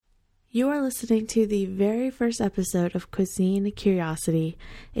You are listening to the very first episode of Cuisine Curiosity,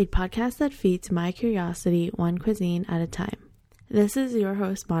 a podcast that feeds my curiosity one cuisine at a time. This is your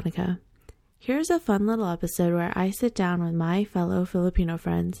host, Monica. Here's a fun little episode where I sit down with my fellow Filipino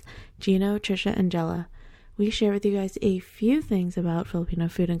friends, Gino, Trisha, and Jella. We share with you guys a few things about Filipino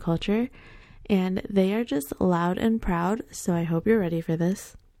food and culture, and they are just loud and proud, so I hope you're ready for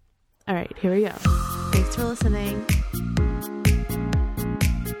this. Alright, here we go. Thanks for listening.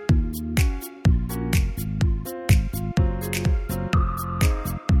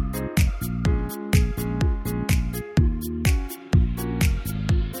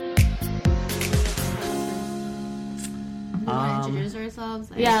 Introduce ourselves.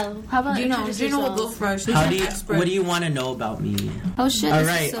 Yeah, how about Gino will go first. What do you want to know about me? Oh shit! All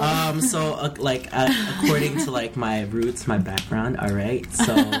right. According to like my roots, my background. All right.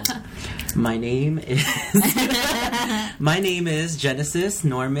 So my name is Genesis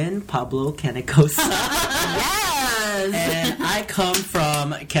Norman Pablo Canicosa. Yes. And I come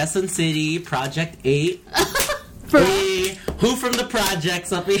from Quezon City, Project 8. Who from the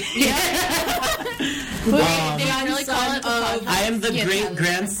projects up here? I am the great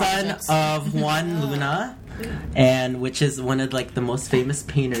grandson of Juan Luna, and which is one of like the most famous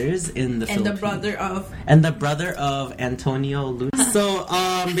painters in the Philippines. And the brother of Antonio Luna. So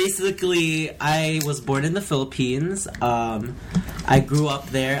basically, I was born in the Philippines. I grew up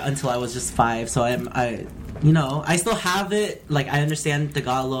there until I was just 5. So I still have it. Like, I understand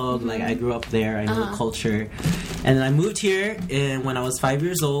Tagalog. Mm-hmm. Like, I grew up there. I know the culture. And then I moved here when I was 5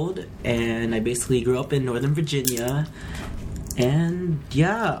 years old. And I basically grew up in Northern Virginia. And,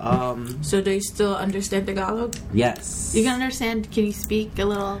 yeah. So do you still understand Tagalog? Yes. You can understand. Can you speak a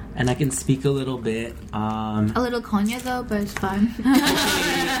little? And I can speak a little bit. A little Konya, though, but it's fine.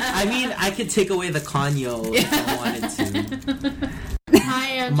 I mean, I could take away the Konyo if I wanted to. Hi,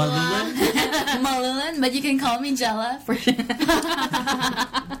 Angela. Malulan, but you can call me Jella.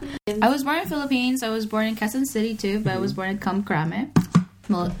 I was born in Philippines. I was born in Quezon City too, but I was born in Camp Crame,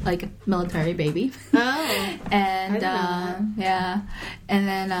 like military baby. Oh, and yeah, and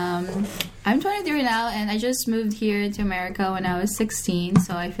then I'm 23 now, and I just moved here to America when I was 16.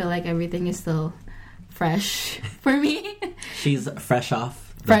 So I feel like everything is still fresh for me. She's fresh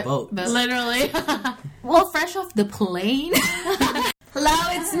off the boat. Literally. Well, fresh off the plane. Hello,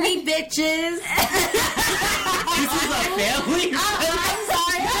 it's me, bitches. This is a family. I'm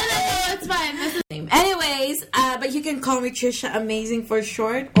sorry. No, it's fine. This is Anyways, but you can call me Trisha Amazing for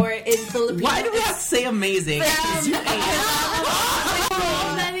short, or in Filipino. Why do we have to say amazing?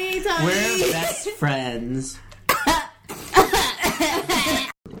 many times. We're best friends.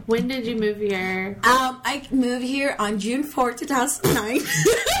 When did you move here? I moved here on June 4, 2009.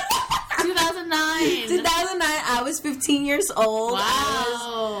 2009. 2009. I was 15 years old.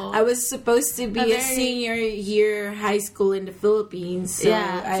 Wow. I was supposed to be a senior year high school in the Philippines. So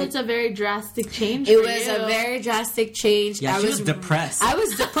so it's a very drastic change. It for was you. a very drastic change. Yeah, she was depressed. I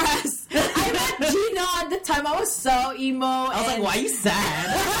was depressed. I met Gino at the time. I was so emo. I was like, why are you sad?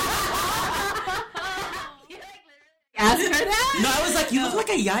 Ask her that? No, I was like, you look like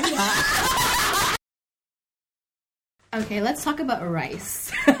a yaya. Okay, let's talk about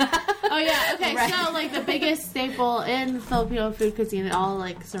rice. Oh yeah, okay. Right. So like the biggest staple in Filipino food cuisine, it all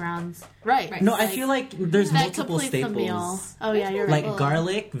like surrounds rice. No, I feel like there's that multiple completes the meal. staples. Oh yeah, you're right. Like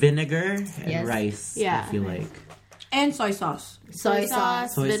garlic, vinegar, and Yes. rice. Yeah. I feel like. And soy sauce. Soy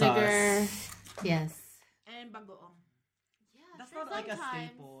sauce, Soy vinegar. Yes. And bagoong. Yeah, That's not like a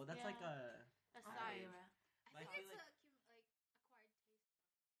staple. That's like a.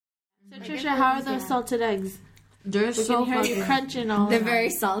 So Trisha, how are those salted eggs? They're We so can hear you crunching all. They're very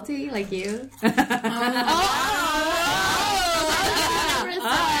salty, like you. But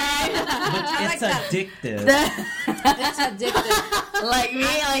it's addictive. It's addictive. Like me,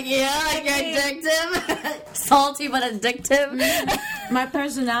 like you, like you're addictive. Salty but addictive. My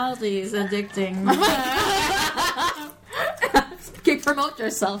personality is addicting. Okay, promote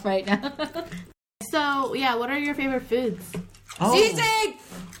yourself right now. So yeah, what are your favorite foods? Oh. Sisig!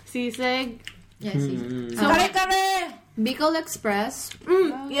 Sisig. Yes. So Kare-kare! Bicol Express.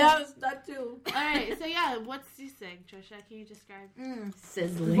 Yes, that too. all right. So yeah, what's sisig, Trisha? Can you describe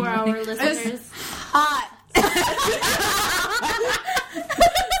Sizzling. for our listeners? Hot. Say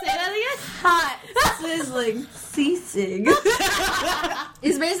that again. Hot. Sizzling. Sisig.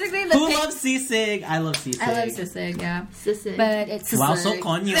 It's basically the Who pig- loves sisig? I love sisig. I love sisig, yeah. Sisig. But it's Wow, sisig. so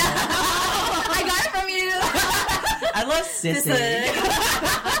konyo. I got it from you. I love sisig.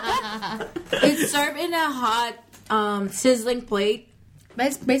 It's served in a hot, sizzling plate. But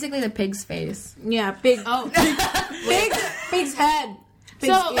it's basically the pig's face. Yeah, pig. Oh, pig's head.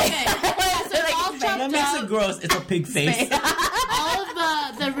 So, okay. So it's all chopped That makes up. it gross. It's a pig face. All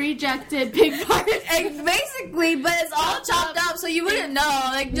of the rejected pig parts. Basically, but it's all chopped up, so you wouldn't know.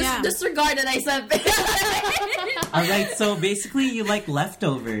 Like, just disregard that I said pig. Alright, so basically you like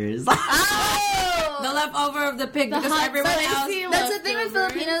leftovers. The leftover of the pig because everyone else. That's the thing with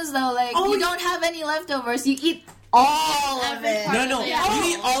Filipinos, though. Like, you don't have any leftovers. You eat all of it. No. You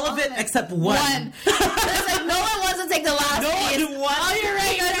eat all of it except one. It's like no one wants to take the last piece. No one. Oh, you're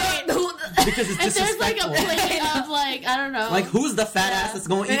right. Because it's And there's like disrespectful. a plate of like, I don't know. Like, who's the fat ass that's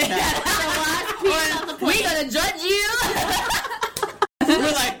going to eat the that? last piece on the plate. We gonna judge you.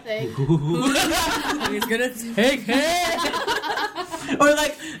 We're like, He's gonna take it. or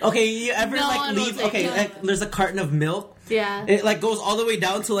like, okay, you ever No like one will leave? take Okay, it. like, there's a carton of milk. Yeah. It like goes all the way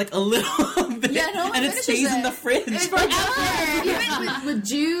down to like a little bit, Yeah, no one and it finishes stays in it. the fridge. Even with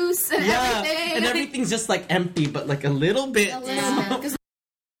juice and everything. and everything's just like empty, but like a little bit.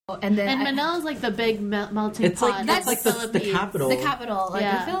 And then And Manila's like the big melting It's pot. like that's like the Philippines. capital. the capital, like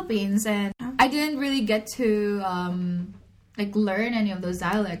Yeah. the Philippines, and I didn't really get to like learn any of those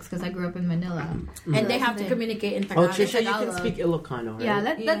dialects because I grew up in Manila. And they have to communicate in Oh, Tagalog. Trisha, you can Tagalog. speak Ilocano, right?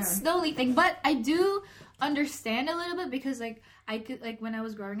 Yeah, that's the only thing. But I do understand a little bit because like I could like when I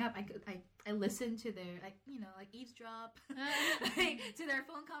was growing up, I listened to their like like eavesdrop like, to their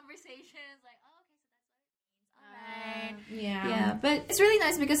phone conversations. Like, oh, okay, so that's what it means. Alright. Yeah, but it's really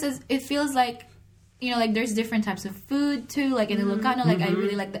nice because it feels like like there's different types of food too. Like in Ilocano, like I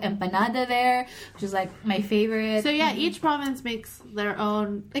really like the empanada there, which is like my favorite. So yeah, each province makes their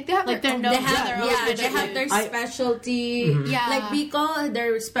own. like they have Like their they're known They for have, their own. they have their specialty. Yeah. Like Bicol,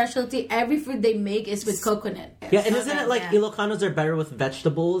 their specialty, every food they make is with coconut. Yeah, and isn't it like Ilocanos are better with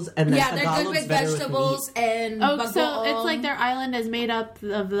vegetables, and then Yeah, they're good Tagalog's with better vegetables with meat? and Oh, so bagoong. it's like their island is made up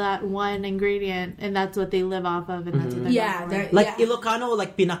of that one ingredient, and that's what they live off of, and that's what they're Yeah, known they're- for. Like Ilocano,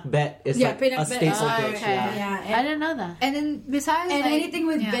 like pinakbet is Yeah, like a pinakbet. staple Oh, dish. okay. Yeah. Yeah, I didn't know that. and then besides and like, anything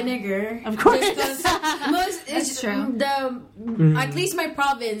with vinegar, Of course. Just 'cause most That's true. At least my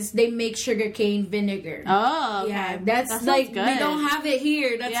province, they make sugarcane vinegar. Oh, okay. Yeah, that's That sounds like good. we don't have it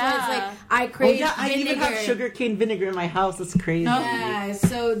here. That's why it's like I Oh crave yeah, I vinegar. even have sugarcane vinegar in my house. That's crazy. Yeah,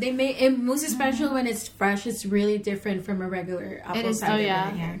 so they make it most especially when it's fresh. It's really different from a regular apple It is. cider Oh,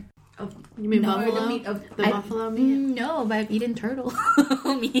 yeah. vinegar. You mean No, buffalo? the meat of the buffalo meat? No, but I've eaten turtle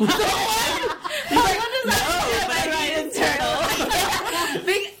meat.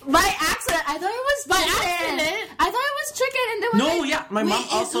 By accident, I thought it was chicken. I thought it was chicken, and then when No, yeah, my mom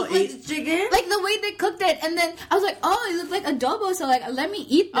also ate. chicken. like the way they cooked it, and then I was like, oh, it looked like adobo, so like let me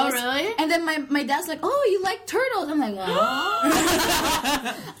eat this. Oh, really? And then my dad's like, oh, you like turtles? I'm like, oh,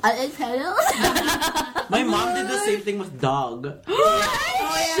 I like turtles. My mom did the same thing with dog.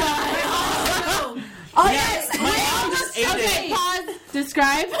 Oh Yes, my mom just ate it. Pause.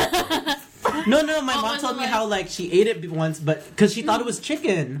 Describe. No, my mom was told it me like? how like she ate it once, but because she thought it was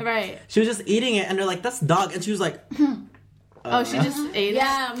chicken. Right. She was just eating it, and they're like, "That's dog," and she was like, Oh, she just ate it?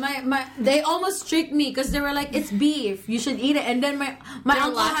 Yeah, my they almost tricked me because they were like, "It's beef, you should eat it." And then my They're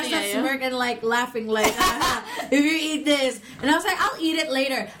uncle has laughing that at you? smirk and like laughing like, "If you eat this," and I was like, "I'll eat it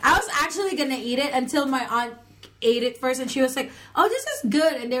later." I was actually gonna eat it until my aunt ate it first, and she was like, "Oh, this is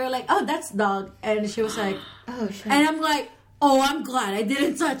good," and they were like, "Oh, that's dog," and she was like, Oh shit. and I'm like, "Oh, I'm glad I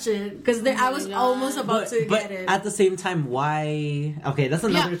didn't touch it because I was almost about to but get it." at the same time, why? Okay, that's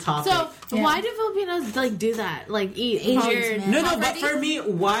another topic. So why do Filipinos like do that? Like eat Asians, weird? man. no, but for me,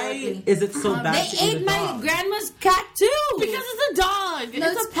 why is it so bad? they to eat ate a my dog? grandma's cat too Because it's a dog.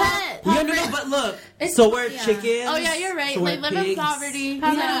 It's a pet. No, but look. So are chickens. Oh yeah, you're right. So They are live in pigs. poverty.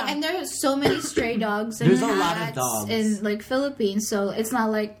 Yeah. And there's so many stray dogs and There's a lot of cats dogs. in like Philippines, so it's not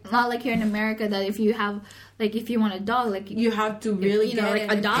like here in America that if you have like if you want a dog, like You have to really you know get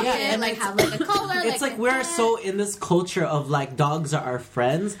like it. adopt Yeah, it, and like it's- have like a collar. It's like we're a so in this culture of like dogs are our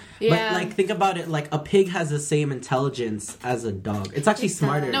friends, but Yeah. like think about it, like a pig has the same intelligence as a dog. It's actually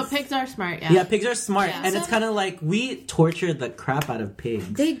smarter. No, pigs are smart. Yeah. Yeah, pigs are smart, Yeah. and it's kind of like we torture the crap out of pigs.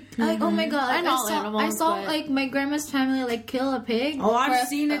 They like oh my god! And all I animals, saw but- like my grandma's family like kill a pig. Oh, I've for a-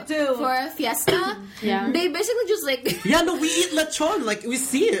 seen it too. for a fiesta. Yeah. They basically just like Yeah, no, we eat lechon. Like we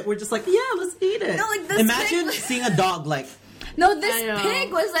see it, we're just like, yeah, let's eat it. No, like, this Imagine pig- seeing a dog like. no, this I know.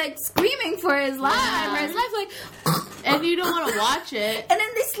 pig was like screaming for his life, for his life, like. And you don't want to watch it. And then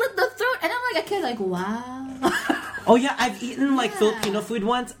they slit the throat, and I'm like a kid, like wow. Oh yeah, I've eaten like Filipino food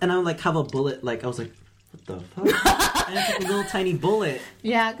once, and I would like have a bullet. Like I was like, what the fuck? And it's like a little tiny bullet.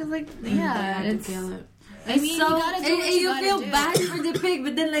 Yeah, because like yeah, it's. it. I mean, So, you gotta do and what you gotta feel do. bad for the pig,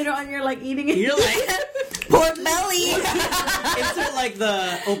 but then later on you're like eating it. You're like, pork belly. insert like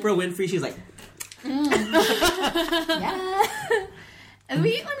the Oprah Winfrey. She's like, Yeah. And we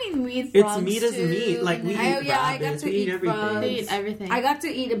eat It's frogs meat as too. meat. Like we eat I got rabbits, to we eat eat everything. frogs. They eat everything. I got to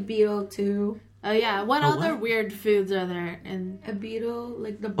eat a beetle too. Oh yeah. What A other what? weird foods are there? And A beetle,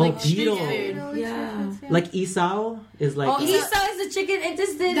 like the Oh, street beetle. food. Yeah. Like isao is like. Oh, isa is the chicken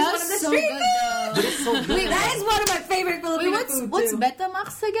intestine. That It's one was of the so street good food. But it's so good. Wait, that is one of my favorite Filipino food what's too.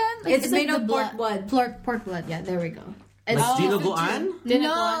 Betamax again? Like, It's made like of the pork blood. Pork blood. Yeah, there we go. It's Like seafood dinuguan? too.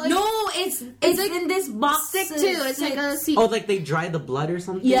 No, No, it's like in this box stick too. It's like a Oh, like they dry the blood or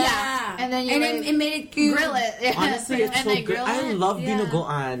something? yeah. And then you like, it made it cute. grill it. Yeah. Honestly, it's And so they good. grill I it. love Yeah.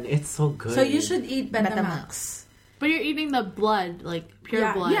 dinuguan. It's so good. So you should eat Betamax. Betamax. but you're eating the blood, like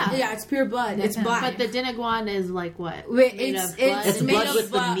pure blood. Yeah, it's pure blood. It's Definitely. black. But the dinuguan is like what? Wait, Made it's- of blood? it's It's made blood of with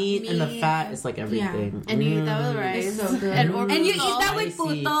the meat and the meat. fat. It's like everything. And you eat that with rice. It's so good. And you eat that with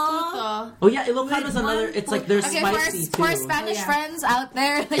Spicy. puto. Puto. Oh yeah, Ilocano is another. It's like they're Okay, spicy too. for Spanish Oh, yeah. friends out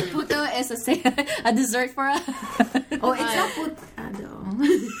there, like puto is a dessert for us. Oh, it's not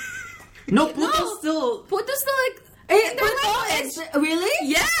putado. No, puto's still. Puto's still like It's really?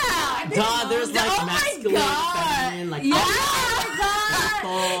 yeah. Duh, there's like Oh my masculine, God. feminine, like. Yeah.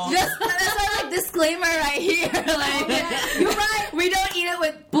 puto. Just that's why like disclaimer right here. Like You're right. we don't eat it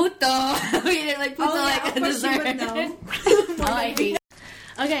with puto. We eat it like puto like a of course you dessert. would know. Oh, I hate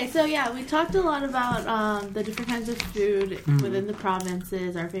Okay, so yeah, we talked a lot about the different kinds of food within the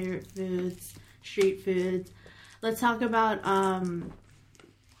provinces, our favorite foods, street foods. Let's talk about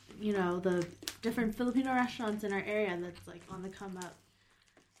the different Filipino restaurants in our area that's like on the come up.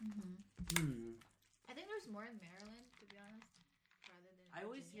 I think there's more in Maryland, to be honest. Rather than I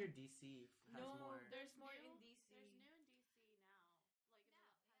always hear DC has more. There's more in DC. There's new in DC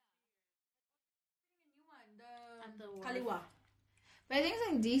now. At the wharf. Kaliwa. But I think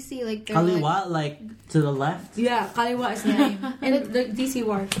it's in DC, like they're like, Kaliwa, like to the left. Yeah, Kaliwa is the name. And the DC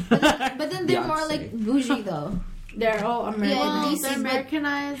Wharf. but then they're more Beyonce. like bougie though. They're all American. Yeah, Well, DC, they're but-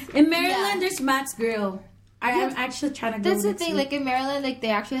 Americanized. In Maryland, Yeah. there's Matt's Grill. I'm actually trying to go. That's the next thing, week. like in Maryland, like they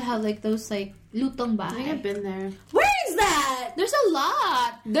actually have like those like lutong I think I've bahay. been there. Where is that? There's a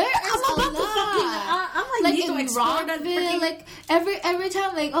lot. There is I'm a about to fucking. lot. I'm like, Like need to in explore that. Rockville, freaking- like every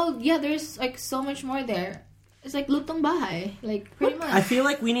time, like oh yeah, there's like so much more there. It's like lutong bahay, like pretty much. I feel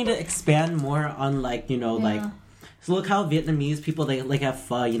like we need to expand more on like like. So look how Vietnamese people they like have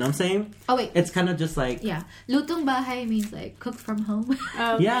pho. You know what I'm saying? Oh wait, It's kind of just like yeah, lutong bahay means like cooked from home.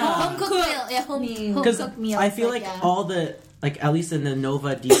 yeah. home cooked meal. Yeah, home Because cooked meal. I feel like yeah. all the like at least in the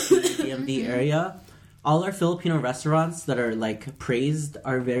Nova DC DMV area, all our Filipino restaurants that are like praised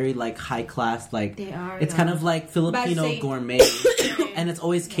are very like high class. Like They are, it's yeah. kind of like Filipino Basi. gourmet, and it's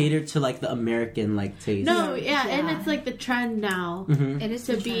always catered to like the American like taste. No, yeah, and Yeah. it's like the trend now Mhm. it is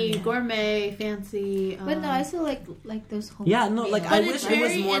to the be trend, yeah. gourmet, fancy. But no, I still like those home. Yeah, no, like meals. I But wish it's it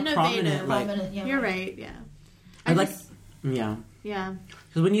was very more innovative. prominent. Like Prominent, yeah. You're right. Yeah. I like just- yeah. Yeah.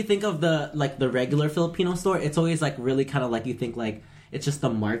 Because when you think of the like the regular Filipino store, it's always like really kind of like you think like it's just the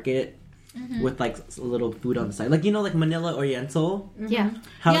market with like a little food on the side, like like Manila Oriental. Yeah.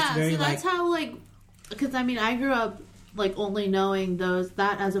 How yeah, it's very so that's like how because I mean I grew up like only knowing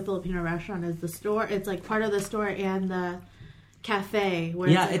that as a Filipino restaurant is the store. It's like part of the store and the cafe where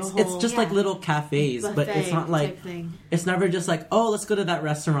yeah, it's, it's like a whole just like little cafes, but it's buffet not like type thing. it's never just like oh let's go to that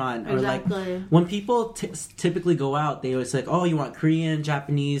restaurant or Exactly. like when people typically go out they always like oh you want Korean,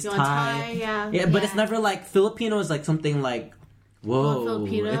 Japanese, You want Thai. Thai, yeah. Yeah, but it's Yeah. never like Filipino is like something like whoa.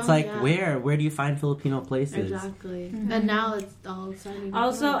 Filipino, It's like yeah. where do you find Filipino places? Exactly. And now it's all starting to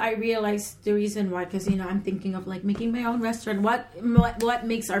Also, grow. I realized the reason why, because I'm thinking of like making my own restaurant. What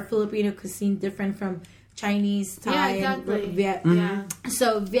makes our Filipino cuisine different from Chinese, Thai, Yeah, and exactly. Viet? Yeah.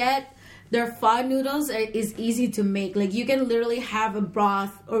 So Viet, their pho noodles is easy to make. Like you can literally have a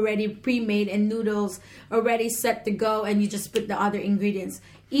broth already pre-made and noodles already set to go, and you just put the other ingredients.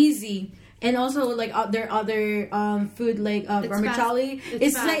 Easy. And also like their other food like vermicelli.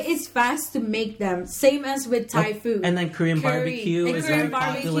 It's fast. Like it's fast to make them. Same as with Thai food. And then Korean Curry. barbecue And is Korean very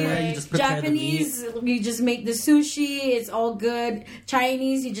popular. barbecue. You just prepare Japanese, the meat. you just make the sushi. It's all good.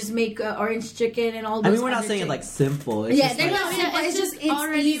 Chinese, you just make orange chicken and all I those. mean, we're not other saying it like chicken. simple. It's Yeah, just they're like, not- Yeah, it's just- it's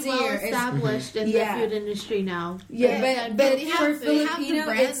already easier. well It's- established in Yeah. the food industry now. Yeah, but for Filipino,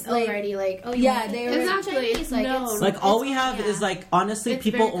 it's like already like oh Yeah, you they want it? were- Exactly, Chinese, it's like known. it's like all we It's- have yeah. is like honestly, It's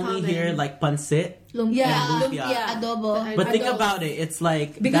people very only common. hear like pancit. lumpia, Yeah, lumpia. adobo. But think Adobo. about it, it's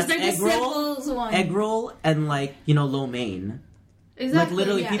like because that's they're the egg roll, simple one. egg roll, and like lo mein. Exactly. Like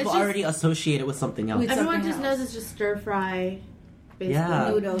literally, yeah. people It's just- already associate it with something else. With Everyone something just else. knows it's just stir fry. Basically. Yeah.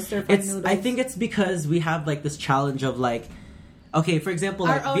 Noodles, stir-fried It's. noodles. I think it's because we have like this challenge of like. Okay, for example,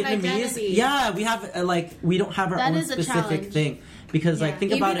 Our like own Vietnamese, identity. yeah, we have like we don't have our That own is a specific challenge. thing Because like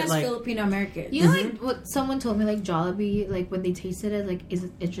think about even it as like Filipino Americans. You know, like what someone told me, like Jollibee, like when they tasted it, like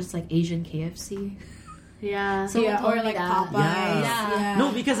it's just like Asian KFC. Yeah. Someone told or me like that. Popeyes. Yeah.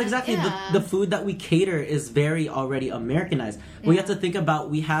 No, because exactly the food that we cater is very already Americanized. We have to think about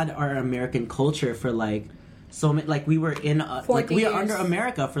we had our American culture for like so many, like we were in like we were under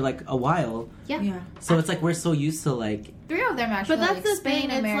America for like a while. Yeah. So it's like we're so used to like 3 of them actually. But that's like the Spain, thing.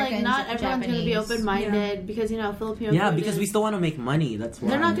 It's American, like not everyone's going to be Japanese. open-minded because Filipino. food because we still want to make money. That's why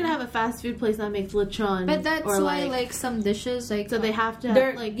They're not going to have a fast food place that makes lechon. But that's or why like some dishes like so they have to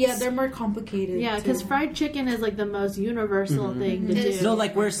They're like they're more complicated. yeah, because fried chicken is like the most universal thing to do. No,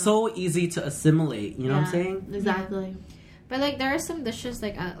 like we're so easy to assimilate. You know what I'm saying? Exactly. But like there are some dishes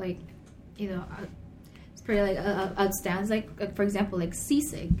like you know it's pretty like outstands like for example like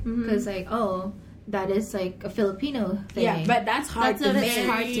sisig because like that is like a Filipino thing. Yeah, but that's hard to make. It's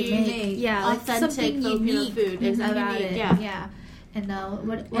hard to make. Yeah, like authentic something Filipino unique food is about unique. it. Yeah. And now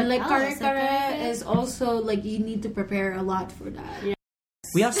what And like else? kare-kare is also like you need to prepare a lot for that. Yeah.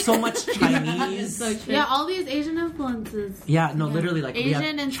 We have so much Chinese. Yeah, all these Asian influences. Yeah, no, literally, like we Asian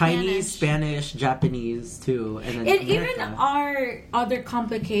have and Chinese, Spanish, Japanese too, and then And even America. our other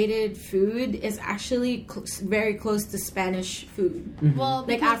complicated food is actually very close to Spanish food. Well,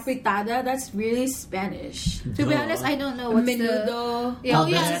 Like because- afritada, that's really Spanish. to be honest, I don't know what's Menudo. Yeah,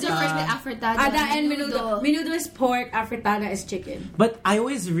 Caldereta. it's the first afritada. Ada and menudo. Menudo is pork, afritada is chicken. But I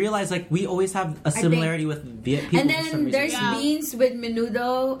always realize like we always have a similarity with Viet people. And for some then reason. there's Yeah. beans with menudo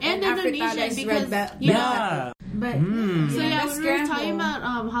And afritada Indonesian, is because- red bell. Yeah. But So yeah, that's when we were talking scramble.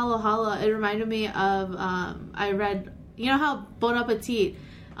 about Hala Hala, it reminded me of I read, you know how Bon Appetit,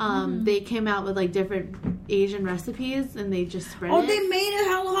 they came out with like different Asian recipes and they just spread Oh, it. they made it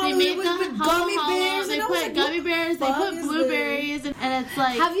halo halo. They made It was the with Hala gummy Hala, bears. they and I was put like, gummy what bears, they fuck put is blueberries, and it's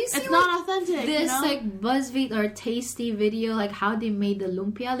like Have you seen it's not authentic. this you know? like BuzzFeed or Tasty video, like how they made the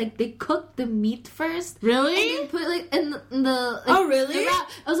lumpia? Like they cooked the meat first, Really? and then put like in the like, Oh, really? the wrap.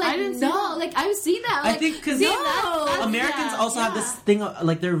 I was like, I didn't see no, that. like I've seen that. I Like, think because that's- Americans yeah, also have this thing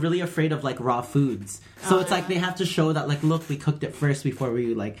like they're really afraid of like raw foods, so it's like they have to show that like look we cooked it first before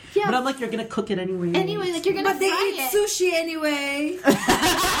we like. Yeah. But I'm like you're gonna cook it anyway. anyway, like you're gonna But they fry eat it. sushi anyway.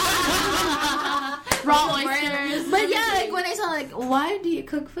 raw oysters. But yeah, like when I saw like why do you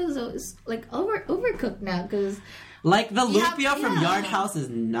cook food so it's like overcooked now? Because Like the You have- lumpia from yeah. Yard House is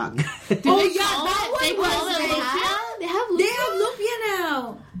not good. Oh They yeah, call that it- one they call was it they lumpia? have. they have They have lumpia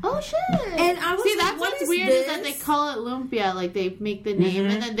now. oh shit. And I was See, like, that's what what's is weird this? is that they call it lumpia. Like they make the name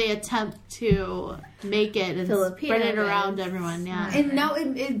and then they attempt to make it and Filipino spread it rice. around everyone. Yeah. And now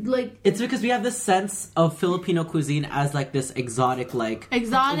it like It's because we have this sense of Filipino cuisine as like this exotic like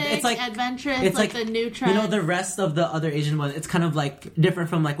Exotic, It's like- adventurous, it's like, like, the new trend. you know the rest of the other Asian ones. It's kind of like different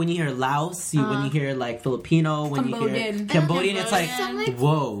from like when you hear Laos, when you hear like Filipino, when you hear Cambodian. Cambodian, it's like Some, like,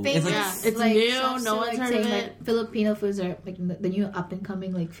 whoa. It's like Yeah. It's new, shops no are, one's like, heard of saying, it. Like, Filipino foods are like the new up and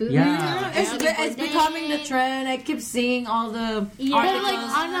coming like food. Yeah. it's becoming the trend. I keep seeing all the But articles. like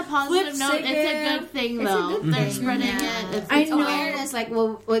on a positive Flip note, it's a Siggin. good thing It's a though. good They're thing. spreading Yeah. it. It's, I it's know. Awareness, like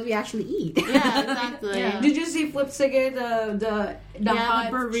what we actually eat. Yeah, exactly. Yeah. Did you see Flip Sigger, the Yeah,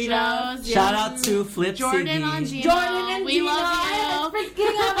 hot the burritos. chef? Shout out to Flip Jordan Siggy. on Gino. Jordan and we Gino. love I you.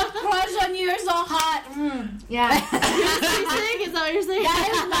 freaking have a crush on you. You're so hot. Yeah. Seasick? Is that what you're saying? That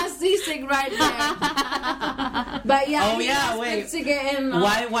is my seasick right there. But yeah. Oh, he yeah, has wait. Flip Sigger and,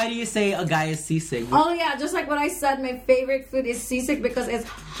 Why do you say a guy is seasick? Oh yeah, just like what I said, my favorite food is seasick because it's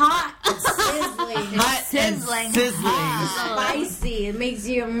hot, it's sizzling, Hot and sizzling. spicy. It makes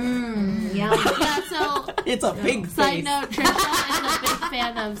you yum. Yeah, so It's a big side face. note, Trisha is a big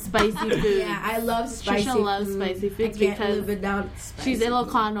fan of spicy food. Yeah, I love spicy. Trisha loves food. spicy I foods can't because live without spicy. she's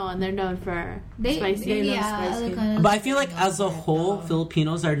Ilocano and they're known for spicy. they love yeah, spicy. But I feel like as a whole,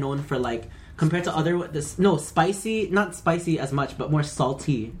 Filipinos are known for like compared to other spicy, not spicy as much, but more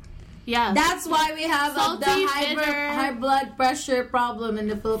salty. Yeah. That's why we have the Salty, bitter. high blood pressure problem in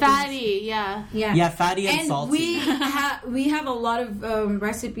the Philippines. Fatty, yeah. Yeah. Yeah, fatty and, And salty. we have a lot of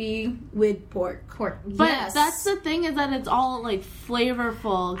recipe with pork. But Yes. that's the thing is that it's all like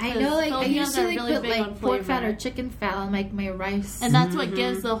flavorful. I 'cause know, like I Filipinos used to are like really put big on like pork fat flavor. or chicken fat on like my rice. And that's what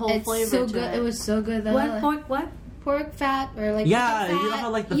gives the whole it's flavor so to good. it. It was so good though. What pork? What? Pork fat or like Yeah, chicken you know fat. how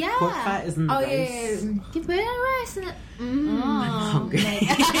like the yeah. pork fat is in the Oh rice. yeah. You put it on rice and it, Hungry.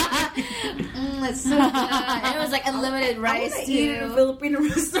 it's so good. And it was like unlimited rice I eat in a too. Filipino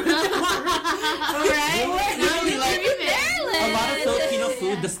restaurant. Right? Literally, like, a lot of Filipino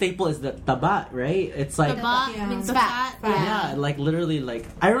food, the staple is the taba, right? It's like Taba Yeah. means The fat. fat. yeah, like literally like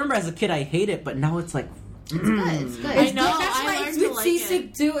I remember as a kid I hate it, but now it's like It's good. It's good. I know. That's I why learned it's to with like seasick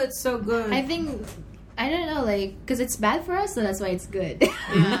it. too. It's so good. I think I don't know, like, because it's bad for us, so that's why it's good.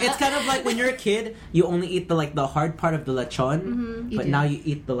 It's kind of like when you're a kid, you only eat the hard part of the lechon, but now you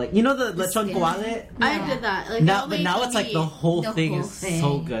eat the the lechon kuale. I did that. Like, But now it's like the whole thing is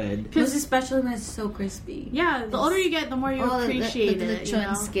so good. Because especially when it's so crispy. Yeah, the older you get, the more you appreciate the it.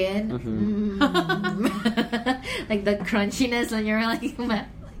 lechon skin. Like the crunchiness when you're like,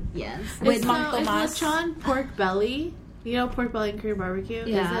 yes. With lechon pork belly? You know pork belly in Korean barbecue?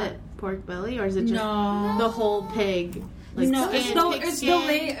 Yeah. Is it pork belly or is it just the whole pig? Like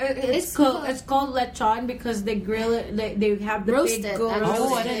It's called lechon because they grill it. They have the roasted. pig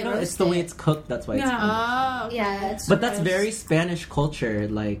I didn't know. It's the way it's cooked. That's why it's called. Oh, okay. Yeah. But that's very Spanish culture,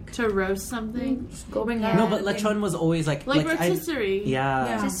 like to roast something. No, but lechon was always like rotisserie.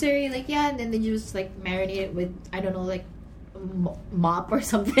 Rotisserie, and then they just like marinate it with I don't know, like mop or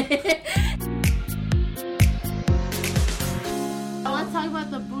something. Let's talk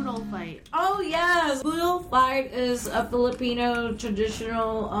about the budol fight. Oh yes, budol fight is a Filipino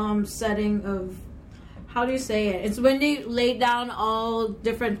traditional setting of, how do you say it? It's when they lay down all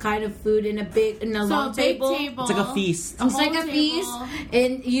different kind of food in a long table. It's like a feast. It's like a feast,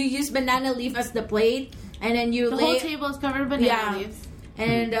 and you use banana leaf as the plate, and then the whole table is covered in banana leaves.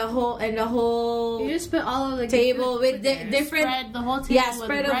 And the whole you just put all of the table with different spread the whole table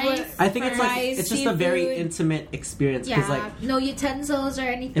spread with rice. With I think it's rice, it's just seafood. a very intimate experience because no utensils or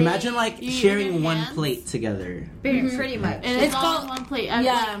anything. imagine sharing one plate together. Pretty much. And it's all on one plate. And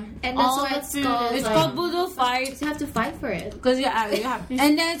that's all why the food is it's called budol fight. You have to fight for it because you have.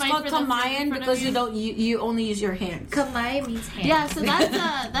 And then it's called for the kamayan because you only use your hands. Kamay means hand. Yeah, so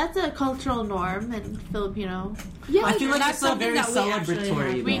that's a cultural norm in Filipino. Yeah, I feel like it's a very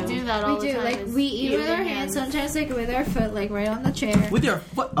celebratory. We do that all the time. Like we eat with our hands, sometimes like with our foot, like right on the chair. With your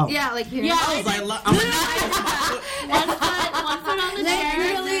foot? Oh. Yeah, like here. Yeah, I was like, one foot on the chair.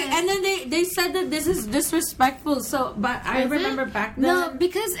 Really, and then they said that this is disrespectful. So, but I remember back then. No,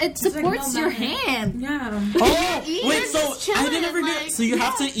 because it supports your hand. Yeah. Oh, wait, so I didn't ever know. like- So you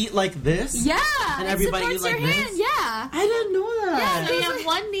have to eat like this? Yeah, And everybody it eat supports like your this? hand. Yeah. I didn't know that. So you have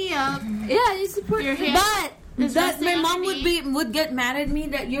one knee up. Yeah, you support Your hand. But It's that resting my on mom your would get mad at me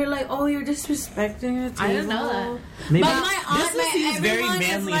that you're like, oh, you're disrespecting the table. I didn't know that. Maybe But my aunt, this seems very everyone is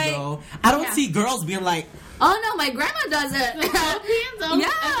manly like- though. I don't see girls being like, Oh no, my grandma does it. Philippines, Yeah.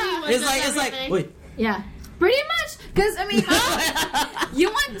 it's like, wait. Yeah. Pretty much, because I mean, you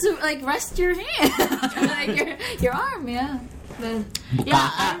want to like rest your hand, like your arm, yeah. But, Yeah,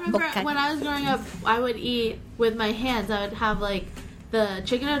 I remember when I was growing up, I would eat with my hands. I would have like the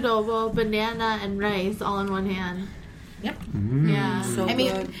chicken adobo, banana, and rice all in one hand. Yep. Yeah. So I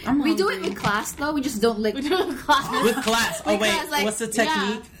mean, good. we do it with class though. We just don't lick. We do it in class. With class. Oh With wait, class, like- what's the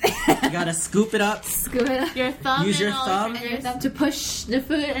technique? You gotta scoop it up. Scoop it up. Your thumb. Use your and all thumb. And your thumb to push the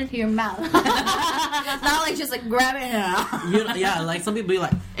food into your mouth. Not like just like grab it. Yeah, like some people be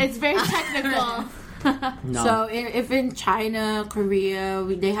like, It's very technical. no. So if in China, Korea,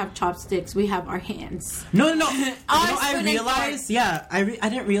 they have chopsticks, we have our hands. No. spoon I and realized, I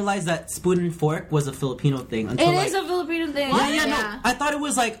didn't realize that spoon and fork was a Filipino thing until It like, is a Filipino thing. Yeah, no. Yeah. I thought it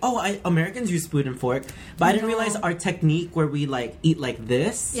was like, Americans use spoon and fork, but I didn't realize our technique where we like eat like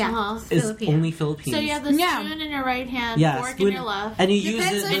this Yeah. Uh-huh. is Filipino. only Philippines. So you have the Yeah. spoon in your right hand, yeah, fork spoon, in your left. and you use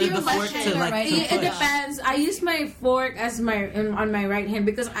Depends on the your fork left hand to or like right to hand. It push. depends. I use my fork as on my right hand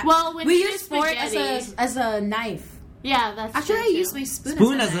because Well, when we you do use fork spaghetti- as a knife. Yeah, that's Actually, I true, use too. my spoon.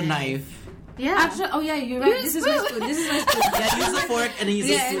 Spoon as a knife. Yeah. Actually, oh yeah, you're right. Use This is my spoon. spoon. This is my spoon. Yeah, use the fork and then use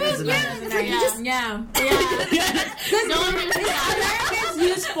the spoon as a yeah, knife. it's like you just Yeah. Yeah. No one really Americans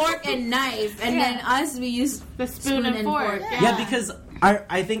use fork and knife, and then us we use the spoon and fork. Yeah, because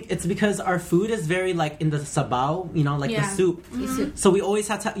I think it's because our food is very like in the sabaw, like the soup. Mhm. So we always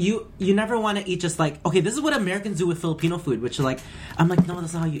have to. You never want to eat just like, okay, this is what Americans do with Filipino food, which are like, I'm like, no,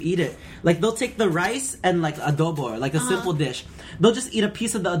 that's not how you eat it. Like they'll take the rice and like adobo, or like a simple dish. They'll just eat a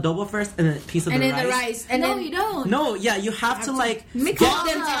piece of the adobo first and then a piece of and the then rice. the rice, and no, then you don't. No, yeah, you have to like mix get all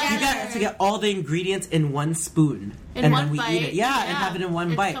them You together. got to get all the ingredients in one spoon, In and one then we bite. eat it. Yeah, and Yeah. have it in one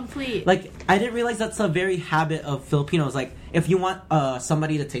It's bite. complete. Like I didn't realize that's a very habit of Filipinos. Like if you want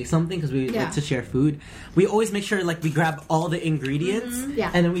somebody to taste something, because we Yeah. like to share food, we always make sure like we grab all the ingredients,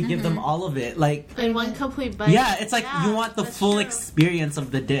 Yeah. and then we give them all of it. Like In one complete bite. yeah, it's like Yeah, you want the that's full true. experience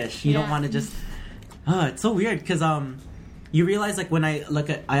of the dish. You don't Yeah. want to just. It's so weird because you realize like when I look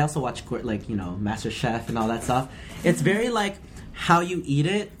at, I also watch like Master Chef and all that stuff. It's very like how you eat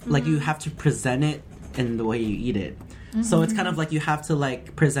it. Like you have to present it in the way you eat it. So it's kind of like you have to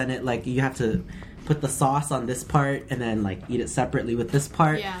like present it like you have to put the sauce on this part and then like eat it separately with this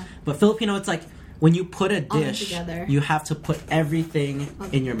part. Yeah. But Filipino, it's like when you put a dish, you have to put everything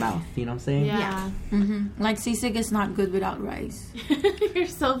in your mouth. You know what I'm saying? Yeah. Mm-hmm. Like sisig is not good without rice. You're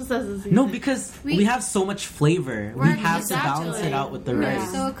so obsessed with sisig. No, because we have so much flavor. We have to balance it out with the rice.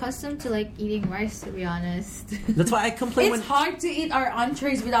 We're so accustomed to like eating rice, to be honest. That's why I complain. It's hard to eat our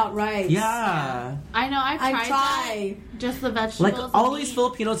entrees without rice. Yeah. I know. I tried. Just the vegetables. Like all these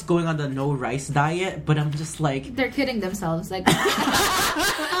Filipinos going on the no rice diet, but I'm just like they're kidding themselves. Like they're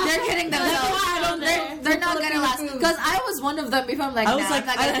kidding themselves. They're not gonna last. Because I was one of them before. I'm like, I was like,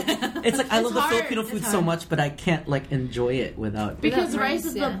 it's like I love the Filipino food so much, but I can't like enjoy it without. Because rice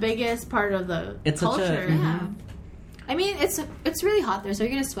is the biggest part of the culture. I mean, it's really hot there, so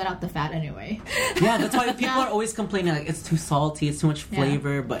you're gonna sweat out the fat anyway. Yeah, that's why people are always complaining like it's too salty, it's too much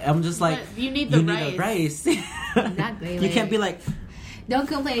flavor. But I'm just like, but you need the rice. Exactly. You can't be like, don't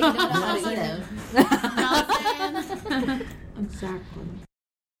complain if you don't know how to eat them. Exactly.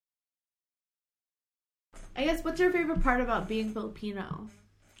 I guess, what's your favorite part about being Filipino?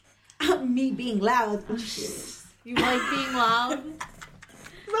 Me being loud. You like being loud?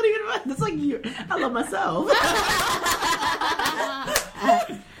 Not even fun. That's like you. I love myself.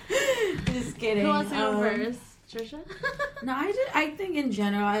 Just kidding. Who wants to go first? Trisha? No, I think in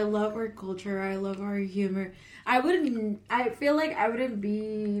general, I love our culture. I love our humor. I feel like I wouldn't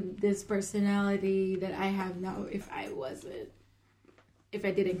be this personality that I have now if I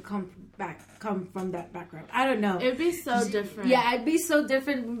didn't come from that background. I don't know. It'd be so different. Yeah, I'd be so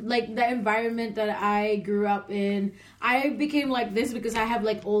different. Like the environment that I grew up in, I became like this because I have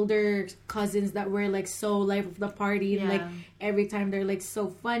like older cousins that were like so life of the party. And like every time they're like so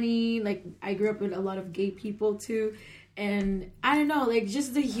funny. Like I grew up with a lot of gay people too. And I don't know, like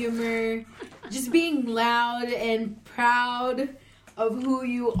just the humor, just being loud and proud of who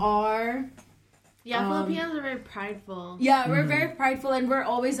you are. Yeah, Filipinos are very prideful. Yeah, we're very prideful, and we're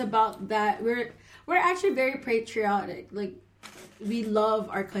always about that. We're actually very patriotic. Like, we love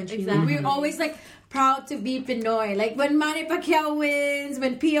our country. Exactly. Like, we're always like proud to be Pinoy. Like when Manny Pacquiao wins,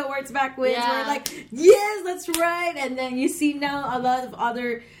 when Pia Wurtzbach wins, we're like, yes, that's right. And then you see now a lot of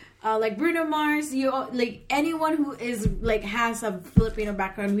other. Like Bruno Mars, like anyone who is like has a Filipino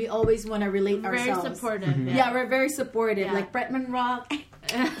background, we always want to relate ourselves. Very supportive. Mm-hmm. Yeah, we're very supportive. Yeah. Like Bretman Rock,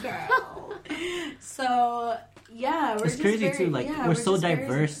 girl. So yeah, it's crazy too. Like we're so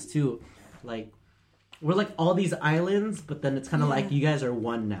diverse too. Like we're like all these islands, but then it's kind of like you guys are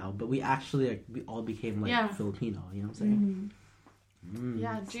one now. But we actually like we all became like Filipino. You know what I'm saying? Mm-hmm.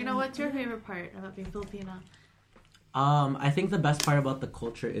 Yeah. Gina, what's your favorite part about being Filipino? I think the best part about the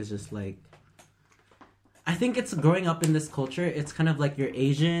culture is just like, I think it's growing up in this culture. It's kind of like you're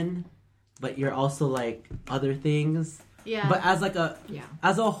Asian, but you're also like other things. Yeah. But as like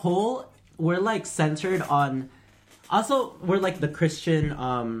as a whole, we're like centered on. Also, we're like the Christian.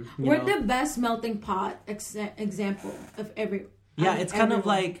 We're the best melting pot example of every. Yeah, it's kind of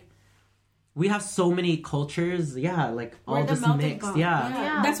like. We have so many cultures, like all just mixed,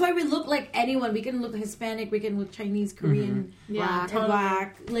 yeah. That's why we look like anyone. We can look Hispanic, we can look Chinese, Korean,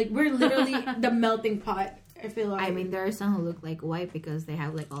 black. Like we're literally the melting pot. I feel like. I mean, there are some who look like white because they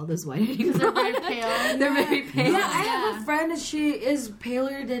have like all this whitening. They're very pale. They're very pale. Yeah, I have a friend that she is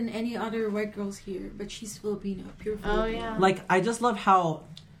paler than any other white girls here, but she's Filipino, pure Filipino. Oh yeah. Like I just love how,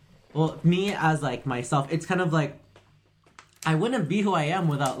 well, me as like myself, it's kind of like. I wouldn't be who I am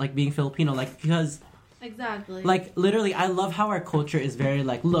without like being Filipino, like because exactly, like literally, I love how our culture is very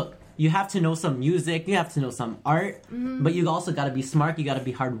like, look, you have to know some music, you have to know some art, but you also got to be smart, you got to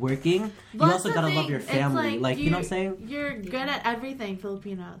be hardworking, you also got to love your family, like you know what I'm saying? You're good at everything,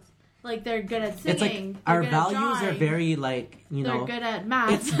 Filipinos. Like they're good at singing. It's like our values are very like they're good at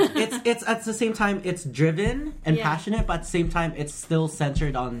math. It's at the same time it's driven and passionate, but at the same time it's still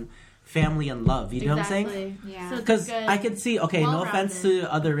centered on. Family and love, you know what I'm saying? Yeah. Because I could see, no offense to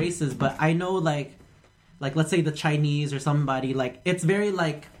other races, but I know like let's say the Chinese or somebody, like it's very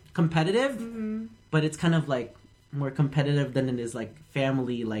like competitive, but it's kind of like more competitive than it is like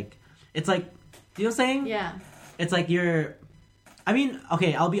family. Like it's like, you know what I'm saying? Yeah. It's like I mean,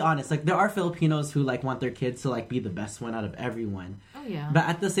 okay, I'll be honest. Like there are Filipinos who like want their kids to like be the best one out of everyone. Oh yeah. But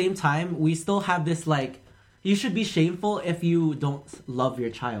at the same time, we still have this like, you should be shameful if you don't love your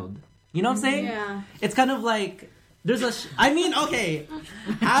child. You know what I'm saying? Yeah. It's kind of like there's a. I mean, okay,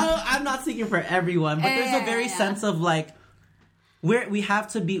 I'm not speaking for everyone, but there's a very sense of like we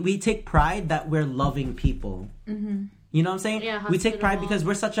have to be. We take pride that we're loving people. Mm-hmm. You know what I'm saying? Yeah. We take pride because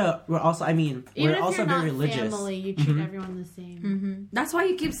we're such a. We're also. I mean, even we're also very religious. Family, you treat everyone the same. Mm-hmm. That's why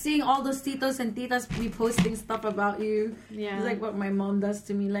you keep seeing all those titos and titas reposting stuff about you. Yeah. It's like what my mom does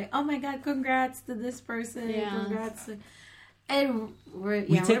to me. Like, oh my god, congrats to this person. Yeah. Congrats. And we're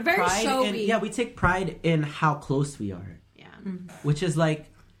take very pride showy. we take pride in how close we are. Yeah. Which is like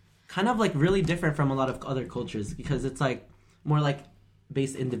kind of like really different from a lot of other cultures because it's like more like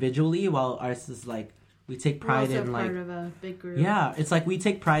based individually, while ours is like we take pride we're also in like part of a big group. Yeah, it's like we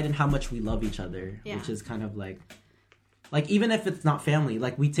take pride in how much we love each other, which is kind of like even if it's not family,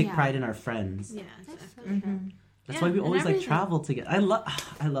 like we take pride in our friends. Yeah, exactly. That's why we always like travel together. I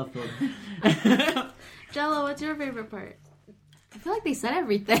love Philippines. Jello, what's your favorite part? I feel like they said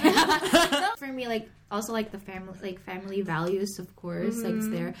everything. For me, like also like the family values, of course, like it's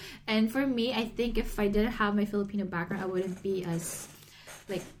there. And for me, I think if I didn't have my Filipino background, I wouldn't be as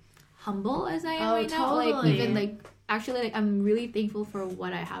like humble as I am right now. Like even like actually, like I'm really thankful for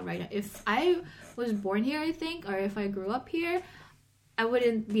what I have right now. If I was born here, I think, or if I grew up here, I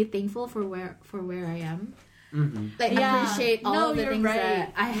wouldn't be thankful for where I am. Like appreciate all of the things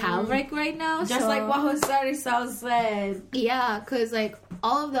that I have like right now. Just like what Jose Rizal said. Yeah, because like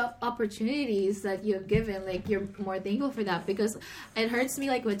all of the opportunities that you have given, like you're more thankful for that, because it hurts me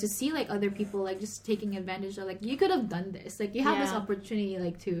like to see like other people like just taking advantage of, like, you could have done this, like you have this opportunity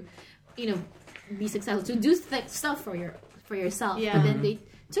like to, you know, be successful, to do stuff for yourself, but then they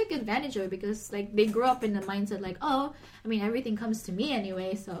took advantage of it because like they grew up in the mindset like, oh, I mean, everything comes to me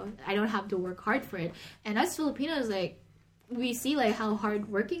anyway, so I don't have to work hard for it. And us Filipinos, like, we see like how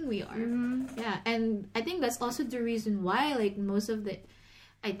hardworking we are. Yeah, and I think that's also the reason why like most of the,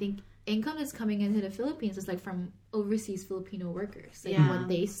 I think, income that's coming into the Philippines is like from overseas Filipino workers, like what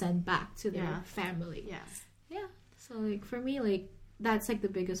they send back to their family. Yeah, so like for me, like that's like the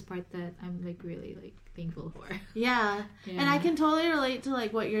biggest part that I'm like really like thankful for. Yeah. And I can totally relate to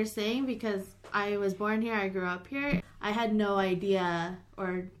like what you're saying, because I was born here, I grew up here. I had no idea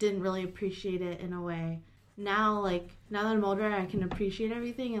or didn't really appreciate it in a way. Now that I'm older, I can appreciate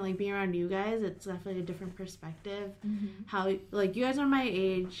everything, and like being around you guys, it's definitely a different perspective. How like you guys are my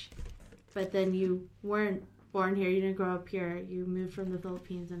age, but then you weren't born here, you didn't grow up here, you moved from the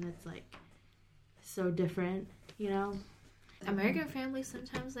Philippines, and it's like so different, you know? American families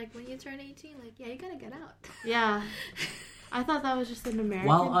sometimes, like when you turn 18, like, yeah, you gotta get out. Yeah. I thought that was just an American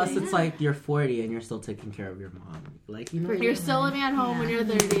While us, thing. it's like you're 40 and you're still taking care of your mom. Like, you know, you're still living at home when you're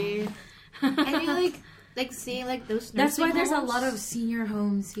 30. And you like seeing like those nursing That's why there's homes. a lot of senior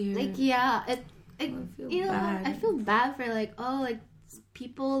homes here. Like, yeah, I feel bad for like, oh, like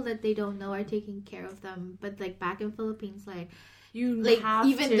people that they don't know are taking care of them, but like back in Philippines, like you like have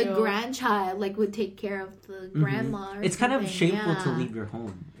even to. the grandchild like would take care of the grandma. Or it's kind of something. shameful to leave your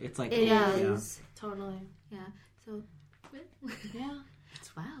home. It's like It is. Totally. Yeah. So yeah,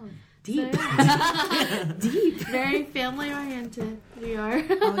 it's wow. Deep. Deep. Very family oriented. We are.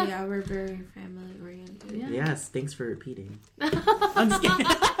 Oh yeah, we're very family oriented. Yeah. Yes, thanks for repeating. I'm just kidding.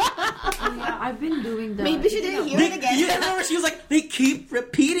 Oh, yeah, I've been doing that. Maybe she didn't hear it again. You remember she was like, they keep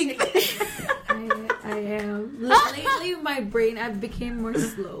repeating. I am. Lately, my brain, I became more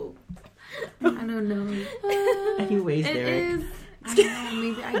slow. I don't know. Anyways, It Derek. is. I know,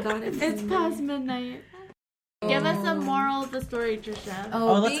 maybe I got it. It's past midnight. Give us a moral of the story, Trisha.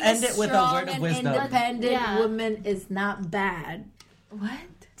 Oh, let's being end it with a strong word of and wisdom. Independent woman is not bad. What?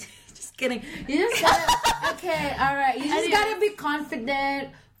 Just kidding. You just gotta, okay, all right. You just gotta be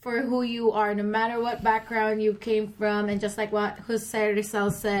confident for who you are, no matter what background you came from. And just like what Jose Rizal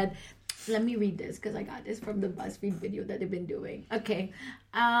said, let me read this because I got this from the BuzzFeed video that they've been doing. Okay.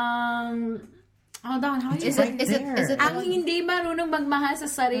 Hold on, how Is it ang hindi marunong magmahal sa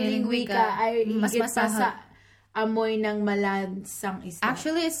sariling wika ay mas higit pa masahol. sa amoy ng malansang isda.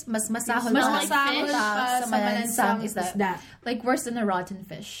 Actually, it's mas masahol mas pa masahol pa sa malansang isda. Like worse than a rotten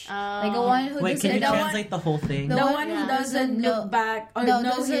fish. Like the one who Wait, can you doesn't translate the whole thing? The one who doesn't look back or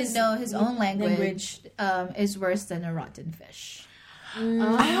know his own language is worse than a rotten fish. I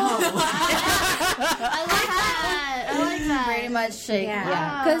like that. Pretty much, like,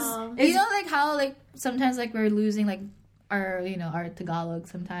 yeah. Because you know, like how like sometimes like we're losing like our Tagalog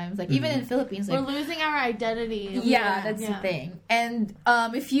sometimes. Like even in Philippines, like We're losing our identity. yeah, that's the thing. And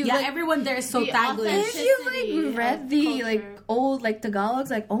if you like, everyone there is so the Taglish. if you like read of the culture. like old like Tagalogs,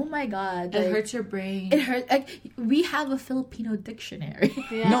 like oh my god, like, It hurts your brain. It hurts. Like we have a Filipino dictionary.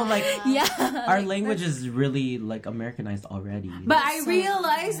 No, like Yeah. our language is really like Americanized already. But I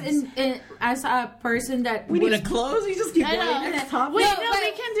realize in as a person that we need to close. We just keep I going know. next topic. Wait, No, no, but-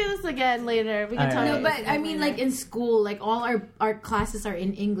 we can do this again later. We can All talk right. No, about but this I again mean, later. like in school, like all our classes are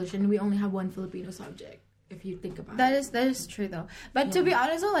in English, and we only have one Filipino subject. If you think about it, That is true though. But to be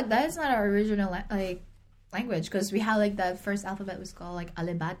honest though, like that is not our original language, because we had like that first alphabet was called like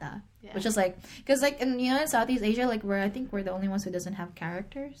Alibata, which is like because like in Southeast Asia, like I think we're the only ones who doesn't have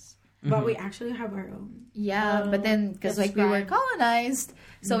characters. But we actually have our own. Yeah, but then because like we were colonized,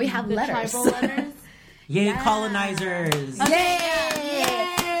 so we have letters. Tribal letters. Yay, colonizers! Okay.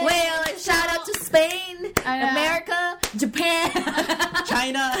 Yay! Well, shout out to Spain, America, Japan,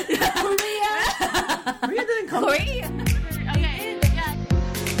 China, Korea. Korea didn't come. Korea.